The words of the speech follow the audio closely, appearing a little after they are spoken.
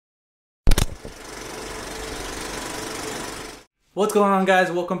What's going on,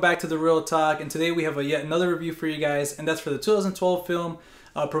 guys? Welcome back to The Real Talk, and today we have yet another review for you guys, and that's for the 2012 film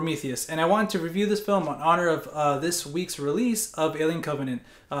Prometheus. And I wanted to review this film in honor of this week's release of Alien Covenant,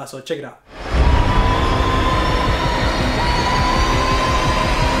 so check it out.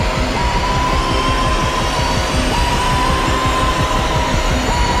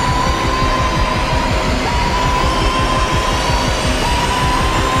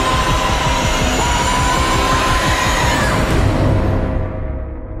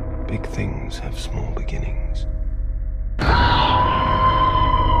 Big things have small beginnings.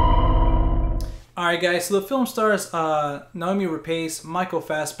 Alright guys, so the film stars Noomi Rapace, Michael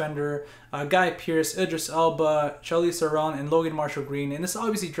Fassbender, Guy Pearce, Idris Elba, Charlize Theron, and Logan Marshall-Green, and it's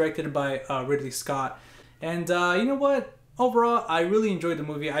obviously directed by Ridley Scott. And you know what? Overall, I really enjoyed the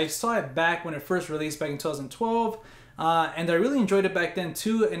movie. I saw it back when it first released back in 2012, and I really enjoyed it back then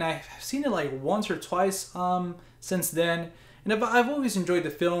too, and I've seen it like once or twice since then. And I've always enjoyed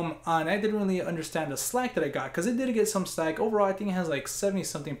the film, and I didn't really understand the slack that I got, because it did get some slack. Overall, I think it has like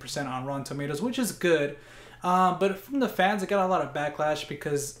 70-something% on Rotten Tomatoes, which is good. But from the fans, it got a lot of backlash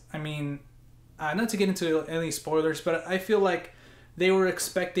because, I mean, not to get into any spoilers, but I feel like they were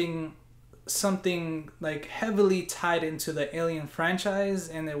expecting something like heavily tied into the Alien franchise,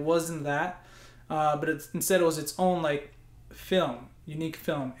 and it wasn't that. But instead it was its own like film, unique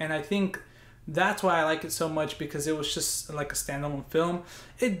film, and I think that's why I like it so much, because it was just like a standalone film.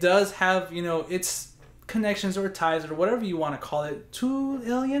 It does have, you know, its connections or ties or whatever you want to call it to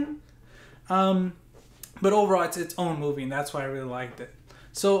Alien. But overall, it's its own movie, and that's why I really liked it.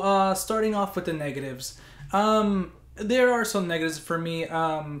 So starting off with the negatives. There are some negatives for me.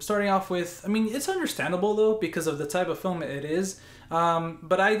 Starting off with, I mean, it's understandable though, because of the type of film it is.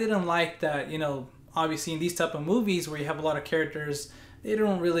 But I didn't like that, you know, obviously in these type of movies where you have a lot of characters, they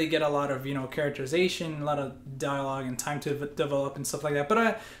don't really get a lot of, you know, characterization, a lot of dialogue and time to develop and stuff like that.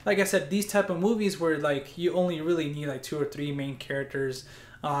 But like I said, these type of movies where like you only really need like 2 or 3 main characters,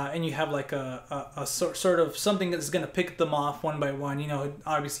 and you have like a sort of something that's gonna pick them off one by one. You know,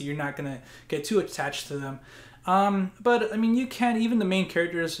 obviously you're not gonna get too attached to them. But I mean, you can, even the main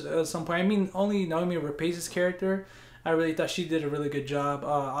characters at some point. I mean, only Noomi Rapace's character, I really thought she did a really good job.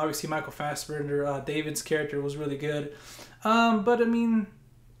 Obviously Michael Fassbender, David's character was really good. But I mean,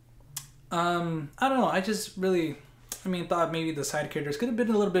 I don't know. I just really, thought maybe the side characters could have been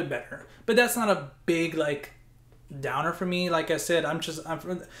a little bit better. But that's not a big like downer for me. Like I said, I'm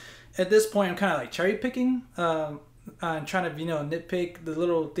at this point I'm kind of like cherry picking, and trying to, you know, nitpick the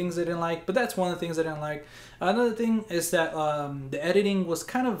little things I didn't like. But that's one of the things I didn't like. Another thing is that the editing was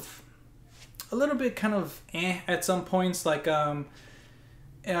kind of a little bit kind of at some points. Like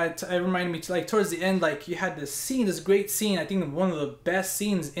it reminded me, like towards the end, like you had this scene, this great scene, I think one of the best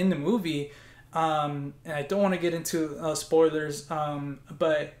scenes in the movie, and I don't want to get into spoilers,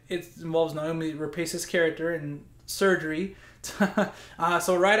 but it involves Noomi Rapace's character in surgery.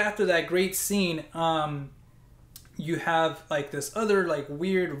 So right after that great scene, you have like this other like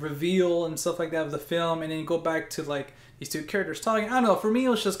weird reveal and stuff like that of the film, and then you go back to like these 2 characters talking. I don't know, for me it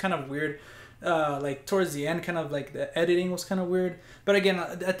was just kind of weird. Like towards the end, kind of like the editing was kind of weird. But again,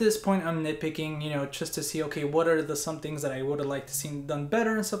 at this point I'm nitpicking, you know, just to see, okay, what are some things that I would have liked to see done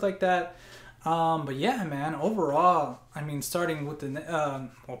better and stuff like that. But yeah, man, overall, I mean, starting with the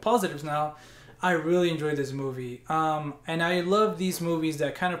positives now, I really enjoyed this movie. And I love these movies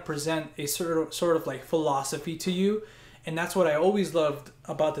that kind of present a sort of like philosophy to you, and that's what I always loved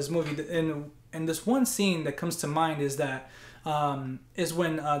about this movie. And this one scene that comes to mind is that is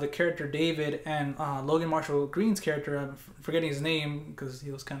when the character David and Logan Marshall-Green's character, I'm forgetting his name because he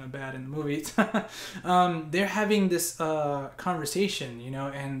was kind of bad in the movie, they're having this conversation, you know,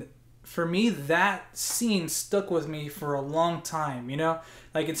 and for me that scene stuck with me for a long time, you know,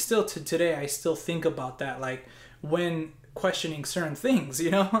 like it's still today I still think about that, like when questioning certain things, you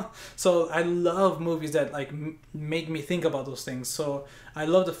know. So I love movies that like make me think about those things. So I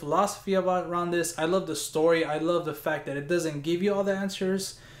love the philosophy around this. I love the story. I love the fact that it doesn't give you all the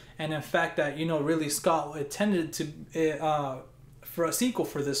answers, and in fact that, you know, Ridley Scott intended to for a sequel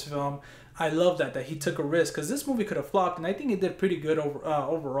for this film. I love that he took a risk, because this movie could have flopped, and I think it did pretty good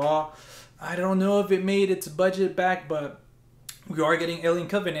overall. I don't know if it made its budget back, but we are getting Alien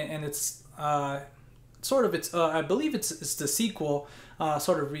Covenant, and it's sort of, I believe it's the sequel,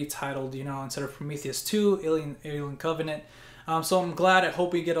 sort of retitled, you know, instead of Prometheus 2, Alien Covenant. So I'm glad. I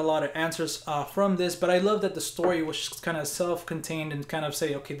hope we get a lot of answers from this. But I love that the story was kind of self-contained and kind of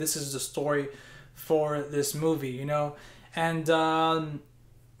say, okay, this is the story for this movie, you know. And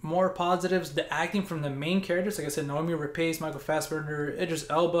more positives, the acting from the main characters, like I said, Noomi Rapace, Michael Fassbender, Idris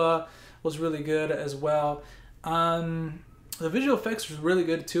Elba was really good as well. The visual effects was really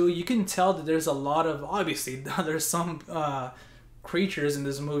good too. You can tell that there's a lot of, obviously there's some creatures in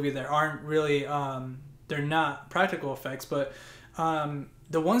this movie that aren't really they're not practical effects, but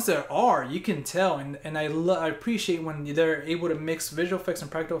the ones that are, you can tell, and I appreciate when they're able to mix visual effects and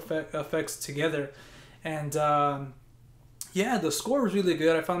practical effects together. And yeah, the score was really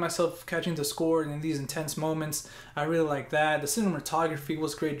good. I found myself catching the score in these intense moments. I really like that. The cinematography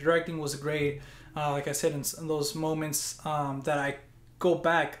was great. Directing was great. Like I said, in those moments that I go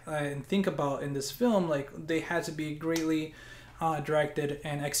back and think about in this film, like they had to be greatly directed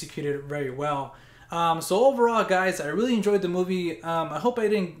and executed very well. So overall, guys, I really enjoyed the movie. I hope I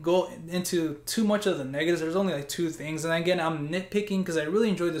didn't go into too much of the negatives. There's only like 2 things. And again, I'm nitpicking because I really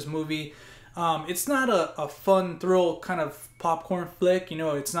enjoyed this movie. It's not a fun thrill kind of popcorn flick. You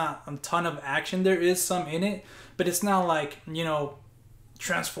know, it's not a ton of action. There is some in it, but it's not like, you know,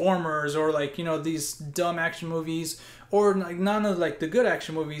 Transformers or like, you know, these dumb action movies, or like none of like the good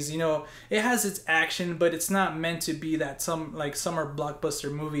action movies. You know, it has its action, but it's not meant to be that summer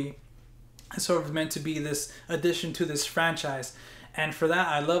blockbuster movie. It's sort of meant to be this addition to this franchise, and for that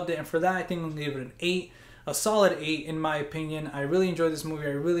I loved it, and for that I think I'll give it an 8, a solid 8 in my opinion. I really enjoyed this movie.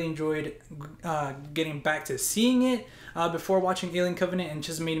 I really enjoyed getting back to seeing it before watching Alien Covenant, and it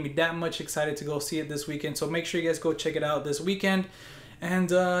just made me that much excited to go see it this weekend. So make sure you guys go check it out this weekend.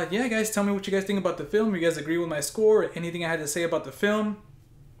 And yeah, guys, tell me what you guys think about the film. You guys agree with my score or anything I had to say about the film?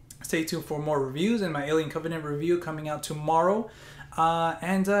 Stay tuned for more reviews and my Alien Covenant review coming out tomorrow.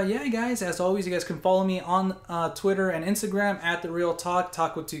 Yeah, guys, as always, you guys can follow me on Twitter and Instagram at The Real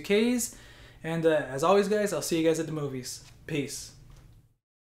Talk with 2 Ks. And as always, guys, I'll see you guys at the movies. Peace.